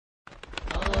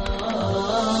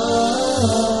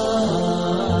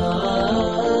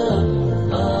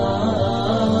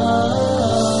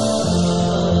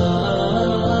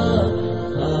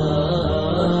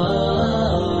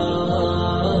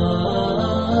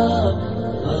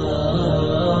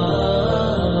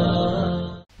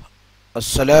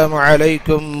السلام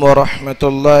علیکم ورحمۃ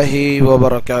اللہ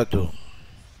وبرکاتہ۔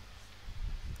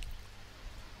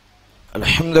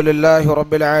 الحمد للہ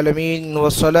رب العالمین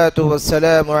والصلاة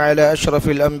والسلام علی اشرف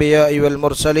الانبیاء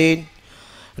والمرسلین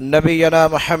نبینا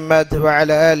محمد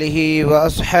وعلی آلہ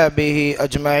واصحابہ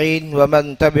اجمعین ومن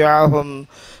تبعہم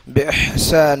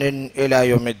باحسان الى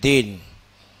یوم الدین۔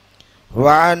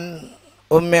 وعن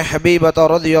ام حبیبۃ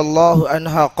رضی اللہ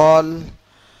عنہا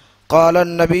قال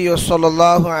النبی صلی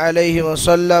اللہ علیہ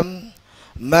وسلم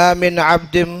ما من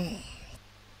عبد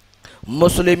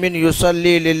مسلم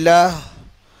یصلی للہ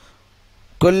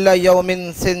كل يوم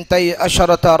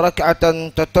 12 ركعة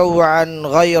تطوعا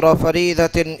غير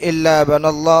فريضة إلا بنى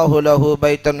الله له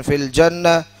بيتا في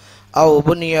الجنة أو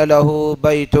بني له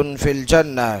بيت في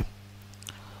الجنة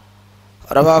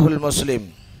رواہ المسلم۔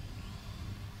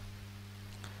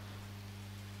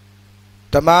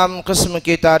 تمام قسم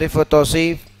کی تعریف و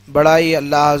توصیف بڑائی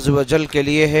اللہ عز و جل کے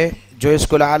لیے ہے، جو اس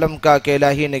کل عالم کا اکیلا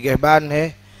ہی نگہبان ہے،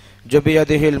 جو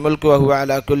بیدہ الملک وہو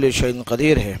علی کل شیء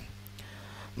قدیر ہے۔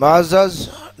 معزز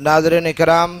ناظرین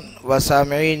کرام و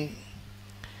سامعین،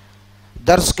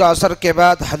 درس کا اثر کے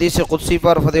بعد حدیث قدسی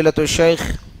پر فضیلت الشیخ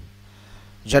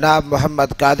جناب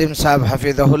محمد قادم صاحب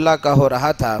حفظہ اللہ کا ہو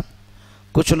رہا تھا۔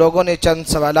 کچھ لوگوں نے چند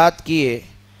سوالات کیے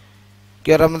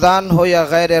کہ رمضان ہو یا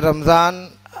غیر رمضان،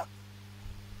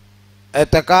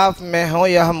 اعتکاف میں ہوں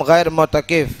یا ہم غیر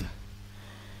معتکف،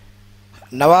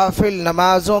 نوافل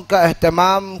نمازوں کا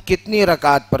اہتمام کتنی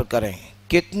رکعت پر کریں،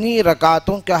 کتنی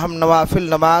رکعتوں کا ہم نوافل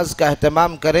نماز کا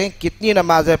اہتمام کریں، کتنی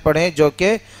نمازیں پڑھیں جو کہ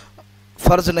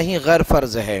فرض نہیں غیر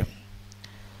فرض ہے۔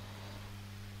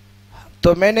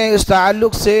 تو میں نے اس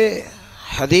تعلق سے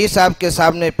حدیث آپ کے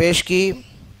سامنے پیش کی۔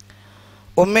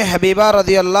 ام حبیبہ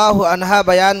رضی اللہ عنہا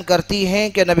بیان کرتی ہیں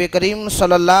کہ نبی کریم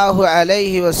صلی اللہ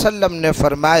علیہ وسلم نے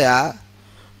فرمایا،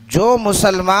 جو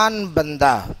مسلمان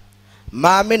بندہ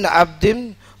ما من عبد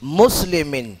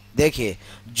مسلم، دیکھیے،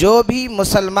 جو بھی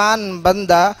مسلمان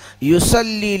بندہ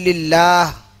یصلی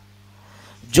للہ،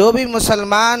 جو بھی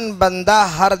مسلمان بندہ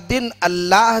ہر دن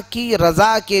اللہ کی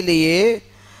رضا کے لیے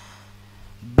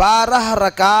 12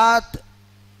 رکعت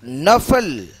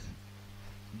نفل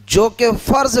جو کہ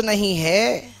فرض نہیں ہے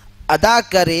ادا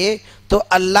کرے، تو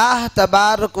اللہ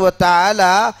تبارک و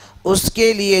تعالی اس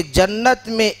کے لیے جنت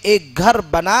میں ایک گھر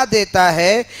بنا دیتا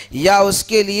ہے، یا اس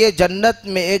کے لیے جنت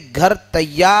میں ایک گھر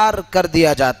تیار کر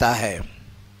دیا جاتا ہے۔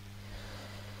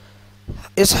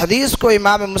 اس حدیث کو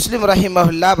امام مسلم رحمہ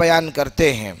اللہ بیان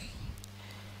کرتے ہیں۔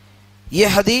 یہ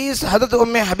حدیث حضرت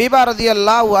ام حبیبہ رضی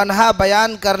اللہ عنہا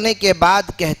بیان کرنے کے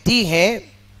بعد کہتی ہیں،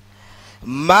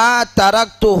 ما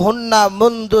ترکتہن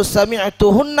منذ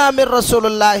سمعتہن من رسول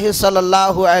اللہ صلی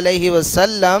اللہ علیہ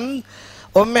وسلم۔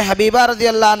 ام حبیبہ رضی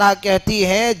اللہ عنہ کہتی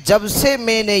ہیں، جب سے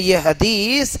میں نے یہ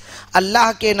حدیث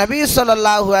اللہ کے نبی صلی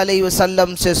اللہ علیہ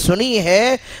وسلم سے سنی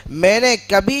ہے، میں نے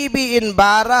کبھی بھی ان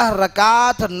 12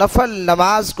 رکعت نفل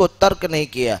نماز کو ترک نہیں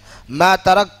کیا۔ ما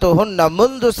ترکتہن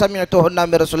منذ سمعتہن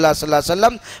من رسول اللہ صلی اللہ علیہ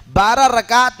وسلم، 12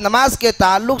 رکعت نماز کے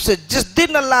تعلق سے جس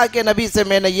دن اللہ کے نبی سے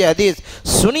میں نے یہ حدیث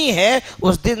سنی ہے،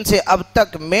 اس دن سے اب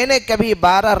تک میں نے کبھی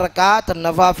 12 رکعت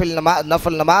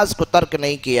نفل نماز کو ترک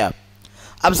نہیں کیا۔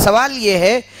 اب سوال یہ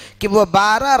ہے کہ وہ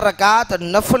 12 رکعت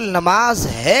نفل نماز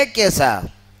ہے کیسا،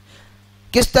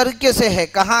 کس طریقے سے ہے،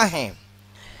 کہاں ہیں؟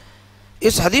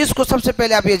 اس حدیث کو سب سے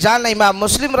پہلے آپ یہ جان لیں، امام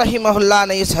مسلم رحمہ اللہ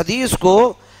نے اس حدیث کو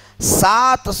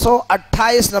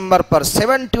 728 نمبر پر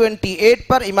 728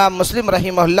 پر امام مسلم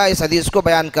رحمہ اللہ اس حدیث کو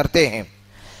بیان کرتے ہیں۔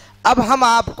 اب ہم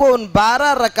آپ کو ان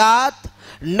 12 رکعت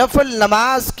نفل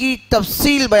نماز کی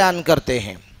تفصیل بیان کرتے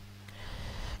ہیں۔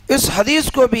 اس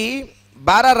حدیث کو بھی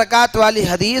 12 رکعت والی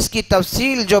حدیث کی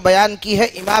تفصیل جو بیان کی ہے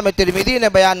امام ترمذی نے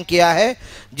بیان کیا ہے،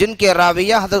 جن کے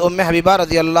راویہ حضرت ام حبیبہ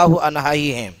رضی اللہ عنہا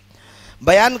ہی ہیں۔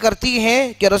 بیان کرتی ہیں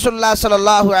کہ رسول اللہ صلی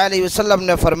اللہ علیہ وسلم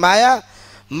نے فرمایا،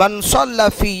 من صلی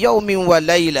فی یوم و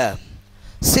لیلہ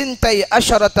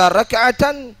 12 رکعۃ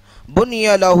بنی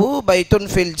لہ بیت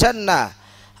فی الجنہ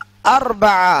 4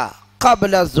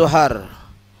 قبل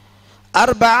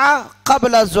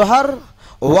الظہر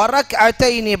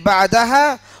ورکعتین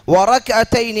بعدها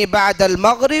ورکعتین بعد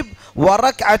المغرب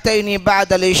ورکعتین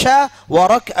بعد العشاء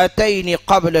ورکعتین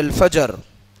قبل الفجر۔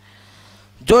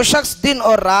 جو شخص دن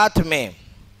اور رات میں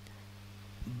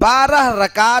 12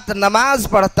 رکعت نماز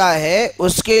پڑھتا ہے،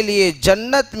 اس کے لیے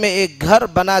جنت میں ایک گھر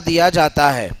بنا دیا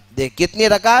جاتا ہے۔ دیکھ کتنی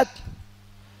رکعت،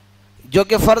 جو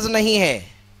کہ فرض نہیں ہے۔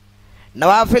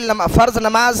 فرض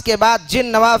نماز کے بعد جن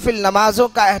نوافل نمازوں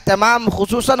کا اہتمام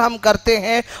خصوصاً ہم کرتے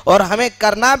ہیں اور ہمیں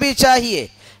کرنا بھی چاہیے،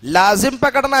 لازم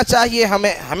پکڑنا چاہیے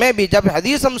ہمیں بھی. جب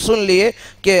حدیث ہم سن لیے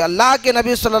کہ اللہ کے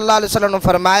نبی صلی اللہ علیہ وسلم نے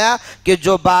فرمایا کہ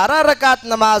جو 12 رکعت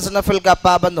نماز نفل کا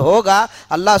پابند ہوگا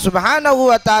اللہ سبحانہ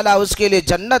و تعالیٰ اس کے لیے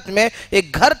جنت میں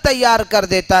ایک گھر تیار کر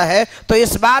دیتا ہے، تو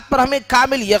اس بات پر ہمیں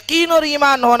کامل یقین اور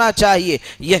ایمان ہونا چاہیے.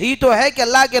 یہی تو ہے کہ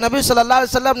اللہ کے نبی صلی اللہ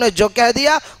علیہ وسلم نے جو کہہ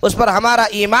دیا اس پر ہمارا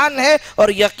ایمان ہے اور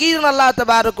یقین اللہ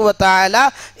تبارک و تعالیٰ.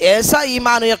 ایسا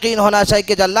ایمان و یقین ہونا چاہیے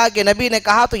کہ جو اللہ کے نبی نے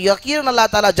کہا تو یقین اللہ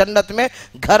تعالیٰ جنت میں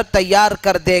گھر تیار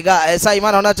کر دے گا. ایسا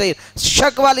ایمان ہونا چاہیے،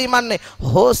 شک والا ایمان نہیں.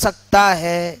 ہو سکتا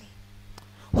ہے،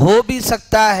 ہو بھی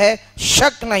سکتا ہے،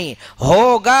 شک نہیں،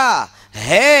 ہوگا،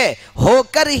 ہے، ہو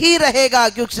کر ہی رہے گا،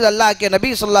 کیونکہ اللہ کے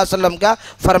نبی صلی اللہ علیہ وسلم کا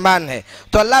فرمان ہے.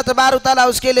 تو اللہ تبارک تعالیٰ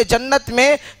اس کے لیے جنت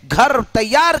میں گھر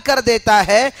تیار کر دیتا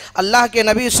ہے. اللہ کے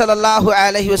نبی صلی اللہ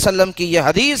علیہ وسلم کی یہ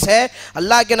حدیث ہے.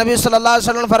 اللہ کے نبی صلی اللہ علیہ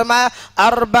وسلم نے فرمایا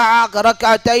 4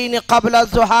 رکعتین قبل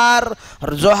الظہر،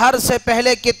 ظہر سے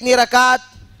پہلے کتنی رکعت؟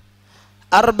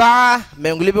 4.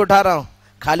 میں انگلی بھی اٹھا رہا ہوں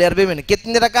خالی عربی میں نہیں.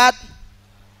 کتنی رکعت؟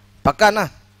 پکا نا،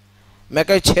 میں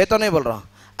کہیں 6 تو نہیں بول رہا ہوں.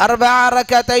 4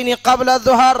 رکعتین قبل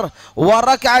الظہر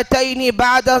ورکعتین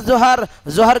بعد الظہر،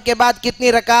 ظہر کے بعد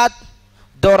کتنی رکعت؟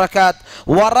 2 رکعت.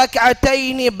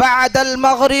 ورکعتین بعد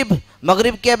المغرب،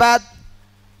 مغرب کے بعد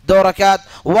 2 رکعت.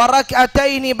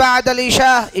 ورکعتین بعد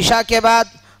العشاء، عشاء کے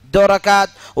بعد 2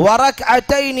 رکعت.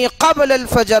 ورکعتین قبل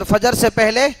الفجر، فجر سے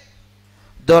پہلے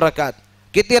 2 رکعت.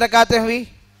 کتنی رکعتیں ہوئی؟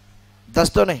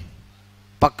 10 تو نہیں،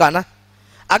 پکا نا.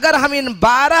 اگر ہم ان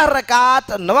 12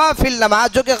 رکعت نوافل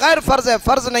نماز جو کہ غیر فرض ہے،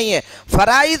 فرض نہیں ہے،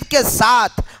 فرائض کے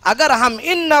ساتھ اگر ہم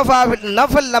ان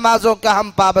نفل نمازوں کا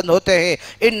ہم پابند ہوتے ہیں،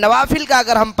 ان نوافل کا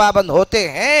اگر ہم پابند ہوتے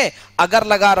ہیں، اگر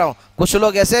لگا رہا ہوں کچھ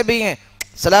لوگ ایسے بھی ہیں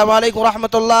السلام علیکم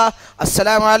ورحمۃ اللہ،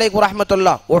 السلام علیکم ورحمۃ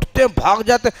اللہ، اٹھتے بھاگ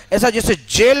جاتے ایسا جیسے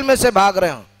جیل میں سے بھاگ رہے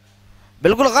ہوں.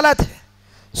 بالکل غلط ہے.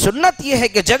 سنت یہ ہے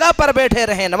کہ جگہ پر بیٹھے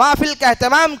رہیں، نوافل کا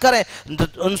اہتمام کریں،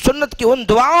 ان سنت کی ان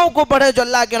دعاؤں کو پڑھیں جو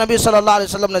اللہ کے نبی صلی اللہ علیہ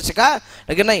وسلم نے سکھایا.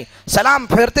 لیکن نہیں، سلام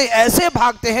پھیرتے ایسے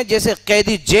بھاگتے ہیں جیسے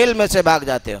قیدی جیل میں سے بھاگ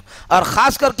جاتے ہیں. اور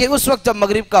خاص کر کے اس وقت جب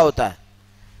مغرب کا ہوتا ہے،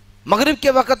 مغرب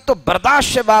کے وقت تو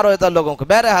برداشت سے باہر ہوتا ہے لوگوں کو.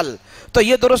 بہرحال تو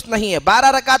یہ درست نہیں ہے.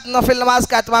 12 رکعت نفل نماز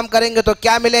کا اہتمام کریں گے تو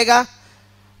کیا ملے گا؟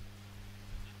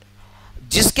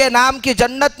 جس کے نام کی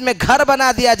جنت میں گھر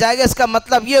بنا دیا جائے گا، اس کا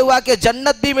مطلب یہ ہوا کہ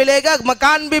جنت بھی ملے گا،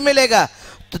 مکان بھی ملے گا.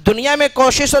 تو دنیا میں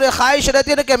کوشش اور خواہش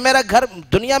رہتی ہے کہ میرا گھر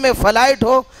دنیا میں فلائٹ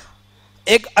ہو،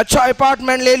 ایک اچھا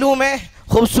اپارٹمنٹ لے لوں میں،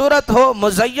 خوبصورت ہو،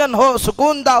 مزین ہو،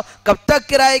 سکون دہ. کب تک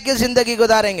کرائے کی زندگی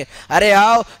گزاریں گے؟ ارے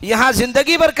آؤ یہاں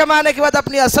زندگی بھر کمانے کے بعد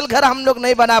اپنی اصل گھر ہم لوگ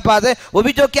نہیں بنا پاتے، وہ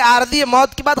بھی جو کہ عارضی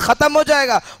موت کے بعد ختم ہو جائے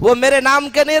گا، وہ میرے نام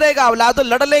کے نہیں رہے گا. اولادوں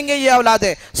لڑ لیں گے، یہ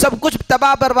اولادیں سب کچھ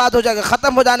تباہ برباد ہو جائے گا،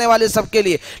 ختم ہو جانے والے سب کے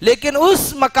لیے. لیکن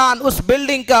اس مکان، اس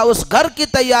بلڈنگ کا، اس گھر کی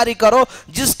تیاری کرو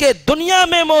جس کے دنیا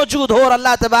میں موجود ہو، اور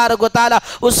اللہ تبارک و تعالیٰ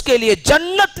اس کے لیے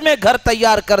جنت میں گھر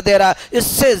تیار کر دے رہا. اس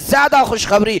سے زیادہ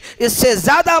خوشخبری، اس سے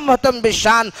زیادہ محتم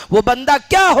شان وہ بندہ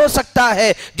کیا ہو سکتا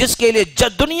ہے جس کے لیے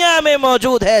دنیا میں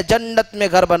موجود ہے جنت میں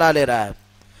گھر بنا لے رہا ہے.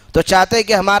 تو چاہتے ہیں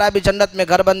کہ ہمارا بھی جنت میں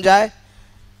گھر بن جائے؟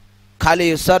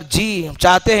 خالی سر جی ہم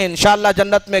چاہتے ہیں انشاءاللہ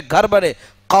جنت میں گھر بنے،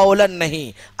 قولاً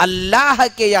نہیں. اللہ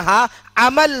کے یہاں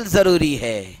عمل ضروری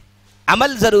ہے،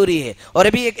 عمل ضروری ہے. اور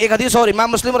ابھی ایک حدیث اور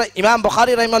امام مسلم اور امام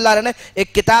بخاری رحمہ اللہ علیہ نے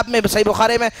ایک کتاب میں، صحیح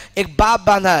بخاری میں ایک باب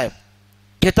باندھا ہے،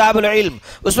 کتاب العلم.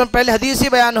 اس میں پہلے حدیث ہی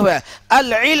بیان ہوا ہے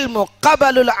العلم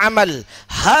قبل العمل،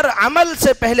 ہر عمل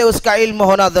سے پہلے اس کا علم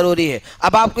ہونا ضروری ہے.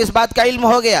 اب آپ کو اس بات کا علم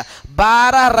ہو گیا.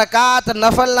 12 رکعت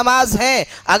نفل نماز ہیں،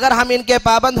 اگر ہم ان کے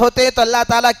پابند ہوتے ہیں تو اللہ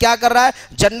تعالیٰ کیا کر رہا ہے؟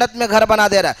 جنت میں گھر بنا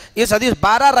دے رہا ہے. اس حدیث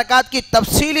 12 رکعت کی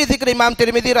تفصیلی ذکر امام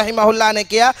ترمذی رحمہ اللہ نے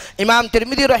کیا. امام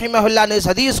ترمذی رحمہ اللہ نے اس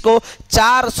حدیث کو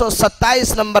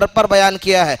 427 نمبر پر بیان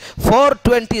کیا ہے.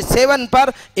 427 پر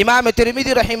امام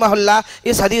ترمذی رحمہ اللہ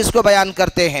اس حدیث کو بیان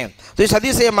کرتے ہیں. تو اس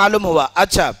حدیث سے یہ معلوم ہوا.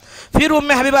 اچھا، پھر ام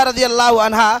حبیبہ رضی اللہ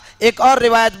عنہ ایک اور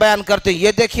روایت بیان کرتے ہیں.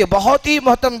 یہ دیکھیے بہت ہی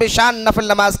محترم بشان نفل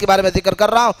نماز کے بارے میں ذکر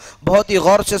کر رہا ہوں، بہت ہی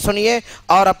غور سے سنیے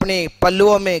اور اپنے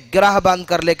پلوؤں میں گرہ باندھ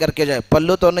کر لے کر کے جائے.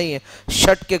 پلو تو نہیں ہے،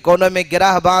 شرٹ کے کونے میں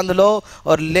گرہ باندھ لو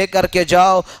اور لے کر کے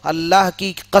جاؤ. اللہ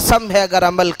کی قسم ہے اگر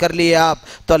عمل کر لیے آپ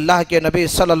تو اللہ کے نبی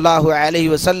صلی اللہ علیہ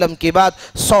وسلم کی بات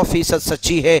 100%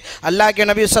 سچی ہے. اللہ کے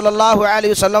نبی صلی اللہ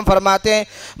علیہ وسلم فرماتے ہیں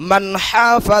من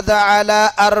حافظ علی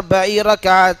 4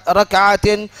 رکعات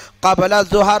قبل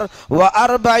الظہر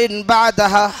و4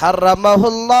 بعدها حرمہ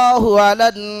اللہ علی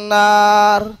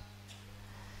النار.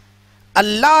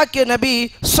 اللہ کے نبی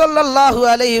صلی اللہ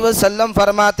علیہ وسلم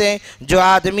فرماتے ہیں جو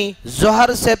آدمی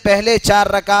ظہر سے پہلے 4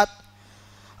 رکعت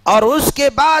اور اس کے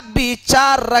بعد بھی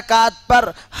 4 رکعت پر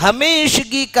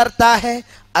ہمیشگی کرتا ہے،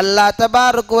 اللہ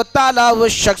تبارک و تعالیٰ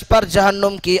اس شخص پر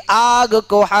جہنم کی آگ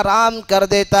کو حرام کر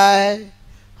دیتا ہے.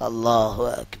 اللہ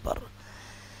اکبر.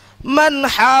 من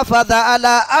حافظ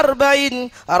على 4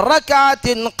 ركعات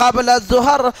قبل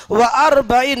الظهر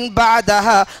و4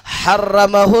 بعدها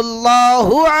حرمه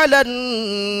الله على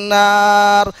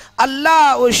النار.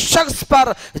 اللہ اس شخص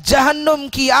پر جہنم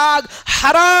کی آگ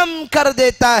حرام کر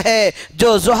دیتا ہے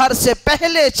جو ظہر سے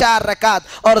پہلے 4 رکعت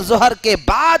اور ظہر کے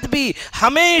بعد بھی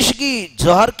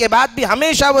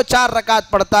ہمیشہ وہ 4 رکعت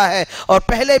پڑھتا ہے اور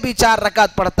پہلے بھی 4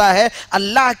 رکعت پڑھتا ہے.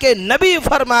 اللہ کے نبی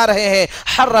فرما رہے ہیں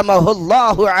حرمہ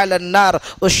اللہ علی النار،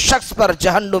 اس شخص پر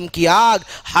جہنم کی آگ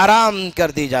حرام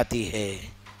کر دی جاتی ہے.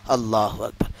 اللہ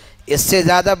اکبر. اس سے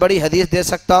زیادہ بڑی حدیث دے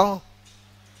سکتا ہوں؟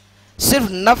 صرف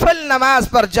نفل نماز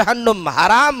پر جہنم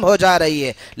حرام ہو جا رہی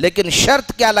ہے، لیکن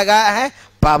شرط کیا لگایا ہے؟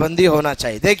 پابندی ہونا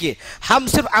چاہیے. دیکھیے ہم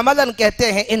صرف عملاً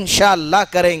کہتے ہیں انشاءاللہ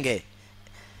کریں گے،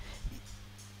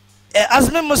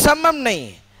 عزم مصمم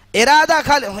نہیں، ارادہ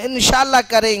خالی انشاءاللہ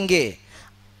کریں گے.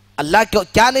 اللہ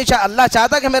کیا نہیں چاہتا؟ اللہ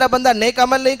چاہتا کہ میرا بندہ نیک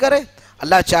عمل نہیں کرے؟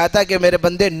 اللہ چاہتا کہ میرے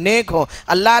بندے نیک ہوں.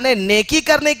 اللہ نے نیکی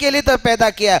کرنے کے لیے تو پیدا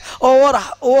کیا ہے، اور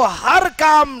وہ ہر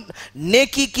کام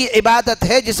نیکی کی عبادت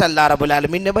ہے جسے اللہ رب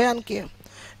العالمین نے بیان کیا.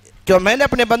 کیوں؟ میں نے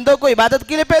اپنے بندوں کو عبادت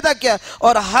کے لیے پیدا کیا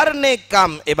اور ہر نیک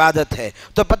کام عبادت ہے.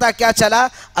 تو پتہ کیا چلا؟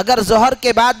 اگر ظہر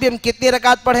کے بعد بھی ہم کتنی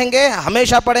رکعت پڑھیں گے؟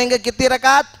 ہمیشہ پڑھیں گے کتنی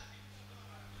رکعت؟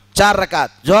 4 رکعت.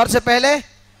 ظہر سے پہلے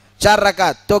 4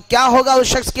 رکعت. تو کیا ہوگا اس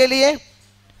شخص کے لیے؟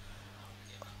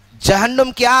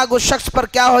 جہنم کی آگ اس شخص پر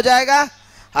کیا ہو جائے گا؟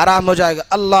 حرام ہو جائے گا.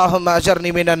 اللہم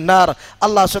اجرنی من النار.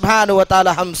 اللہ سبحانہ وتعالی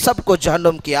ہم سب کو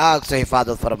جہنم کی آگ سے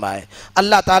حفاظت فرمائے.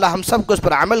 اللہ تعالی ہم سب کو اس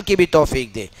پر عمل کی بھی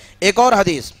توفیق دے. ایک اور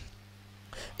حدیث،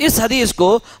 اس حدیث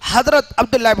کو حضرت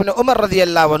عبداللہ بن عمر رضی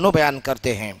اللہ عنہ بیان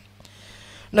کرتے ہیں.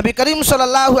 نبی کریم صلی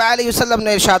اللہ علیہ وسلم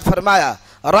نے ارشاد فرمایا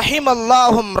رحم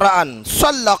اللہ امرأن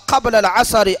صلی قبل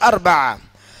العصر 4.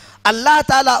 اللہ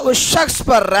تعالیٰ اس شخص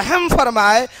پر رحم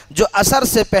فرمائے جو عصر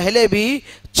سے پہلے بھی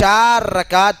 4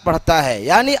 رکعت پڑھتا ہے.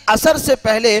 یعنی عصر سے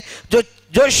پہلے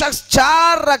جو شخص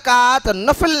 4 رکعت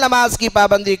نفل نماز کی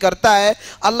پابندی کرتا ہے،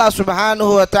 اللہ سبحانہ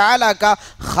وتعالی کا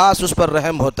خاص اس پر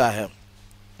رحم ہوتا ہے.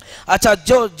 اچھا،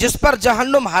 جس پر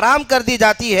جہنم حرام کر دی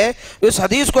جاتی ہے، اس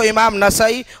حدیث کو امام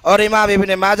نسائی اور امام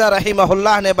ابن ماجہ رحمہ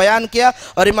اللہ نے بیان کیا،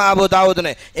 اور امام ابو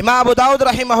داؤد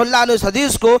رحمہ اللہ نے اس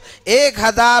حدیث کو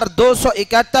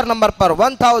 1271 نمبر پر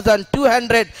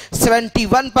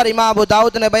 1271 پر امام ابو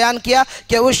داؤد نے بیان کیا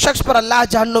کہ اس شخص پر اللہ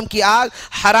جہنم کی آگ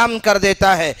حرام کر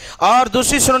دیتا ہے. اور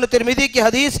دوسری سنن ترمذی کی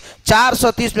حدیث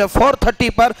 430 میں 430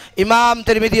 پر امام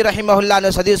ترمذی رحمہ اللہ نے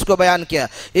اس حدیث کو بیان کیا.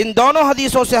 ان دونوں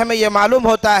حدیثوں سے ہمیں یہ معلوم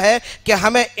ہوتا ہے کہ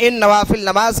ہمیں ان نوافل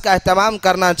نماز کا اہتمام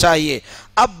کرنا چاہیے.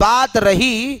 اب بات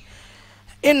رہی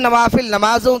ان نوافل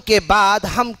نمازوں کے بعد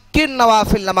ہم کن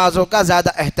نوافل نمازوں کا زیادہ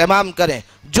اہتمام کریں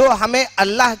جو ہمیں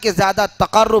اللہ کے زیادہ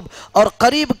تقرب اور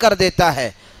قریب کر دیتا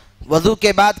ہے. وضو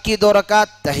کے بعد کی 2 رکعت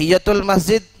تحیت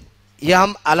المسجد، یہ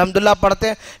ہم الحمدللہ پڑھتے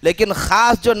ہیں، لیکن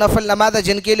خاص جو نفل نماز ہے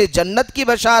جن کے لیے جنت کی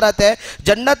بشارت ہے،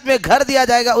 جنت میں گھر دیا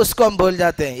جائے گا، اس کو ہم بھول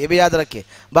جاتے ہیں. یہ بھی یاد رکھیں،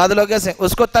 بعض لوگ ایسے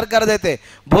اس کو ترک کر دیتے،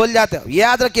 بھول جاتے ہیں. یہ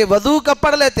یاد رکھیں، وضو کا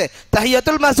پڑھ لیتے، تحیت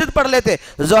المسجد پڑھ لیتے،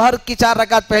 ظہر کی 4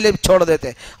 رکعت پہلے چھوڑ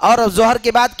دیتے اور ظہر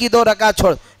کے بعد کی 2 رکعت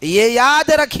چھوڑ. یہ یاد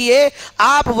رکھیے،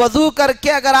 آپ وضو کر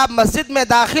کے اگر آپ مسجد میں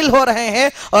داخل ہو رہے ہیں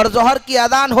اور ظہر کی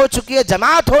اذان ہو چکی ہے،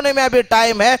 جماعت ہونے میں ابھی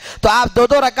ٹائم ہے، تو آپ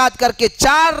 2 رکعت کر کے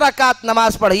 4 رکعت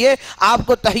نماز پڑھیے. آپ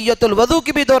کو تحیت الوضو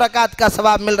کی بھی 2 رکعت کا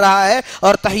ثواب مل رہا ہے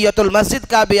اور تحیت المسجد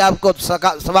کا بھی آپ کو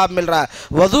ثواب مل رہا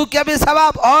ہے. وضو کا بھی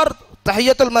ثواب اور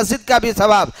تحیت المسجد کا بھی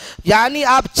ثواب. یعنی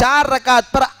آپ 4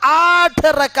 رکعت پر 8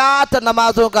 رکعت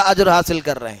نمازوں کا اجر حاصل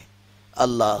کر رہے ہیں.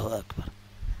 اللہ اکبر.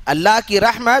 اللہ کی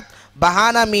رحمت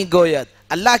بہانہ می گوید.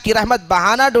 اللہ کی رحمت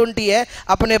بہانہ ڈھونڈتی ہے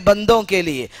اپنے بندوں کے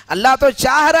لیے. اللہ تو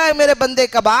چاہ رہا ہے میرے بندے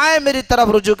کب آئے میری طرف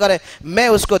رجوع کرے، میں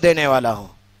اس کو دینے والا ہوں.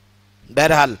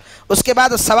 بہرحال اس کے بعد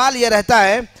سوال یہ رہتا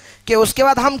ہے کہ اس کے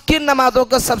بعد ہم کن نمازوں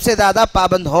کا سب سے زیادہ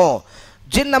پابند ہوں.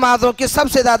 جن نمازوں کی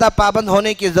سب سے زیادہ پابند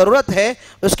ہونے کی ضرورت ہے،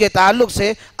 اس کے تعلق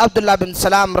سے عبداللہ بن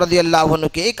سلام رضی اللہ عنہ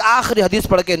کی ایک آخری حدیث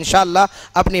پڑھ کے انشاءاللہ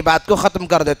اپنی بات کو ختم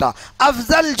کر دیتا ہوں.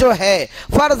 افضل جو ہے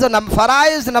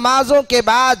فرائض نمازوں کے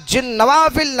بعد جن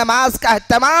نوافل نماز کا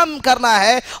اہتمام کرنا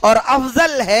ہے اور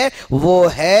افضل ہے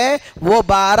وہ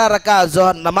 12 رکعت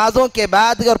ظہر نمازوں کے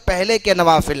بعد اور پہلے کے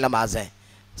نوافل نماز ہیں.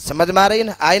 سمجھ میں آ رہی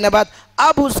نا؟ آئی نا بات؟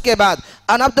 اب اس کے بعد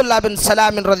ان عبداللہ بن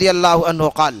سلام رضی اللہ عنہ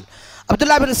قال،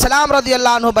 عبداللہ بن سلام رضی اللہ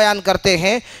عنہ بیان کرتے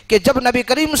ہیں کہ جب نبی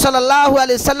کریم صلی اللہ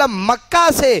علیہ وسلم مکہ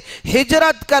سے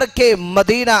ہجرت کر کے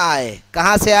مدینہ آئے.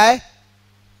 کہاں سے آئے؟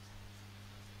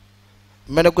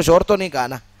 میں نے کچھ اور تو نہیں کہا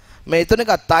نا. میں تو نے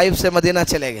کہا طائف سے مدینہ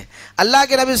چلے گئے۔ اللہ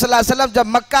کے نبی صلی اللہ علیہ وسلم جب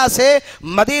مکہ سے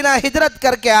مدینہ ہجرت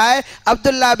کر کے آئے،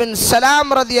 عبداللہ بن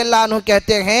سلام رضی اللہ عنہ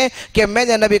کہتے ہیں کہ میں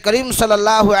نے نبی کریم صلی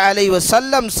اللہ علیہ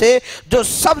وسلم سے جو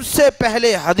سب سے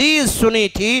پہلے حدیث سنی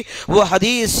تھی وہ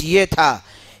حدیث یہ تھا،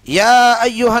 یا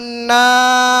ایہا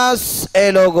الناس، اے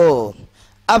لوگو،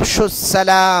 افشوا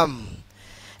السلام،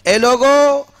 اے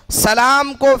لوگو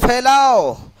سلام کو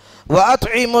پھیلاؤ،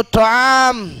 وَأَطْعِمُوا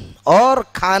الطَّعَامَ، اور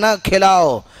کھانا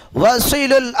کھلاؤ،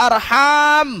 وَصِلُوا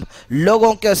الْأَرْحَامَ،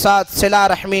 لوگوں کے ساتھ صلہ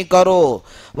رحمی کرو،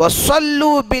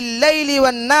 وَصَلُّوا بِاللَّيْلِ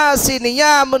وَالنَّاسِ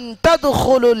نِيَامٌ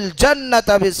تَدْخُلُوا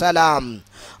الْجَنَّةَ بِسَلَامٍ،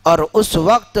 اور اس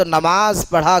وقت نماز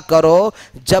پڑھا کرو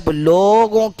جب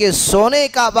لوگوں کے سونے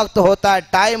کا وقت ہوتا ہے،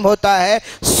 ٹائم ہوتا ہے،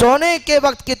 سونے کے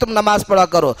وقت کی تم نماز پڑھا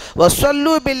کرو۔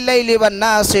 وَصَلُّوا بِاللَّيْلِ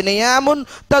وَالنَّاسِ نِيَامٌ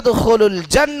تَدْخُلُوا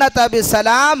الْجَنَّةَ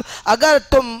بِسَلَامٍ، اگر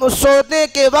تم سونے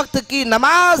کے وقت کی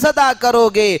نماز ادا کرو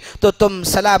گے تو تم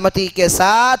سلامتی کے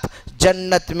ساتھ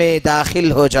جنت میں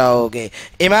داخل ہو جاؤ گے۔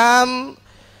 امام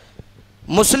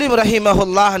مسلم رحمہ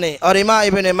اللہ نے اور امام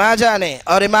ابن ماجہ نے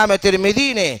اور امام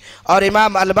ترمذی نے اور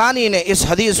امام البانی نے اس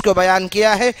حدیث کو بیان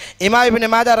کیا ہے۔ امام ابن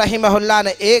ماجہ رحمہ اللہ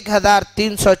نے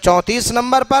 1334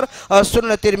 نمبر پر اور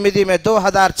سنن ترمذی میں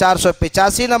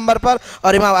 2485 نمبر پر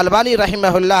اور امام البانی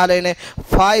رحمہ اللہ علیہ نے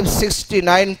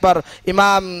 569 پر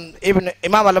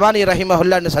امام البانی رحمہ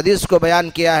اللہ نے اس حدیث کو بیان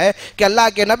کیا ہے کہ اللہ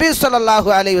کے نبی صلی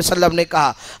اللہ علیہ وسلم نے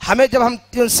کہا، ہمیں جب ہم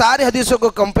ان سارے حدیثوں کو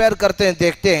کمپیئر کرتے ہیں،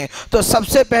 دیکھتے ہیں، تو سب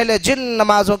سے پہلے جن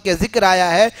نمازوں کے ذکر آیا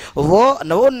ہے وہ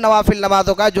نوافل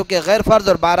نمازوں کا جو کہ غیر فرض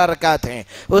اور 12 رکعت ہیں۔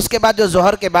 اس کے بعد جو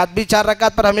ظہر کے بعد بھی 4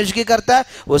 رکعت پر ہمیشگی کرتا ہے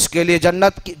اس کے لیے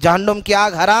جہنم کی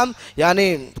آگ حرام،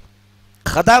 یعنی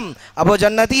ختم، اب وہ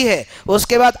جنتی ہے۔ اس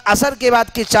کے بعد عصر کے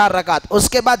بعد کی 4 رکعت، اس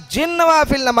کے بعد جن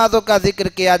نوافل نمازوں کا ذکر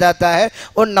کیا جاتا ہے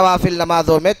ان نوافل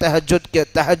نمازوں میں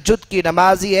تہجد کی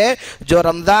نماز ہی ہے، جو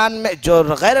رمضان میں، جو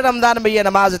غیر رمضان میں یہ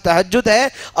نماز تہجد ہے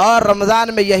اور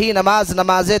رمضان میں یہی نماز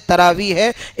تراویح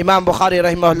ہے۔ امام بخاری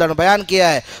رحمہ اللہ نے بیان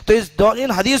کیا ہے۔ تو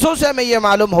ان حدیثوں سے ہمیں یہ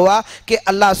معلوم ہوا کہ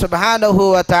اللہ سبحانہ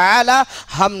و تعالی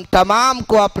ہم تمام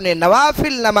کو اپنے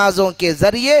نوافل نمازوں کے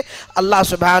ذریعے اللہ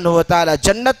سبحانہ و تعالی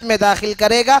جنت میں داخل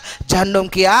کرے گا، جہنم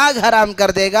کی آگ حرام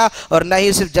کر دے گا، اور نہ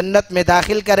ہی صرف جنت میں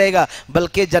داخل کرے گا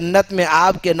بلکہ جنت میں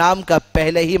آپ کے نام کا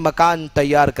پہلے ہی مکان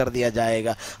تیار کر دیا جائے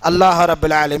گا۔ اللہ رب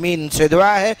العالمین سے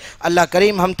دعا ہے اللہ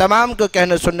کریم ہم تمام کو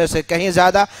کہنے سننے سے کہیں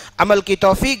زیادہ عمل کی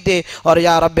توفیق دے، اور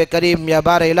یا رب کریم یا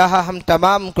بار الہ ہم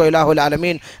تمام کو الہ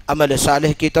العالمین عمل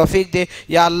صالح کی توفیق دے۔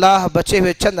 یا اللہ بچے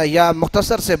ہوئے چند ایام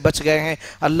مختصر سے بچ گئے ہیں،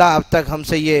 اللہ اب تک ہم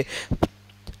سے یہ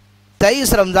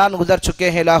 23 رمضان گزر چکے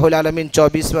ہیں، الہ العالمین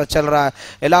 24واں چل رہا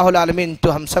ہے۔ الہ العالمین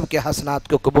تو ہم سب کے حسنات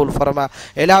کو قبول فرما۔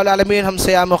 الہ العالمین ہم سے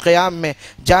قیام و قیام میں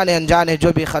جانے انجانے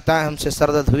جو بھی خطائیں ہم سے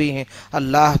سرزد ہوئی ہیں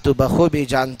اللہ تو بخوبی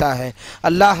جانتا ہے۔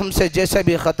 اللہ ہم سے جیسے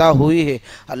بھی خطا ہوئی ہے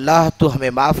اللہ تو ہمیں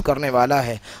معاف کرنے والا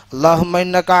ہے۔ اللہم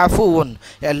انکا عفو،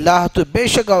 اے اللہ تو بے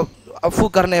شک عفو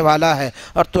کرنے والا ہے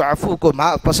اور تو عفو کو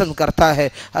پسند کرتا ہے۔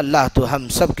 اللہ تو ہم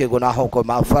سب کے گناہوں کو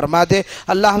معاف فرما دے۔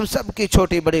 اللہ ہم سب کی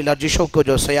چھوٹی بڑی لرزشوں کو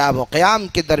جو صیام و قیام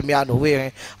کے درمیان ہوئے ہیں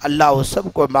اللہ وہ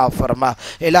سب کو معاف فرما۔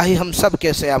 الہی ہم سب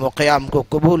کے صیام و قیام کو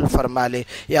قبول فرما لے۔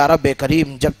 یا رب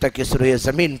کریم جب تک اس روئے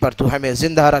زمین پر تو ہمیں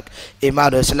زندہ رکھ،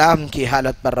 ایمان و اسلام کی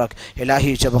حالت پر رکھ۔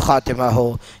 الہی جب خاتمہ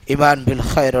ہو ایمان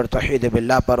بالخیر اور توحید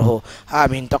باللہ پر ہو۔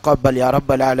 آمین تقبل یا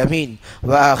رب العالمین،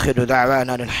 وآخر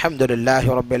دعوانا الحمدللہ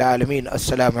رب العالمین۔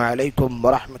 السلام علیکم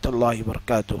ورحمۃ اللہ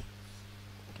وبرکاتہ۔